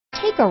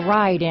Take a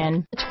ride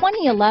in the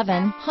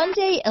 2011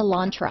 Hyundai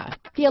Elantra.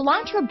 The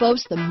Elantra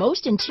boasts the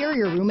most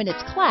interior room in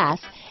its class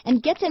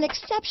and gets an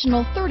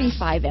exceptional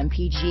 35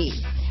 mpg.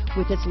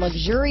 With its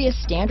luxurious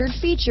standard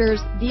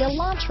features, the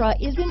Elantra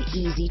is an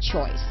easy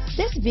choice.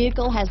 This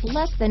vehicle has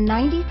less than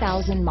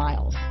 90,000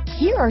 miles.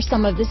 Here are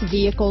some of this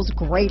vehicle's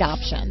great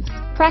options: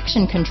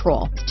 traction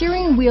control,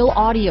 steering wheel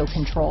audio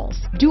controls,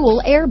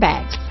 dual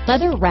airbags,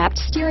 leather-wrapped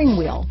steering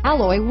wheel,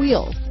 alloy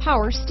wheels,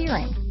 power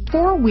steering,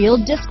 four-wheel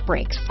disc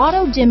brakes,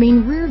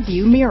 auto-dimming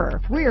rear-view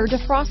mirror, rear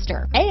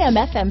defroster,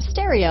 AM/FM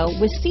stereo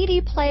with CD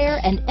player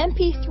and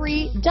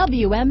MP3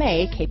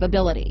 WMA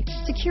capability,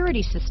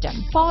 security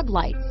system, fog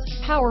lights,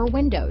 power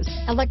windows,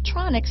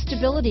 electronic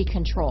stability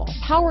control,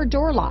 power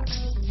door locks,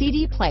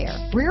 CD player,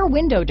 rear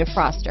window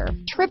defroster,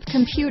 trip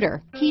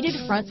computer, heated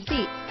front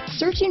seats.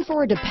 Searching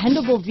for a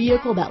dependable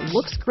vehicle that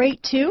looks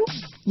great too?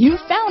 You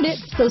found it,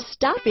 so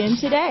stop in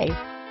today.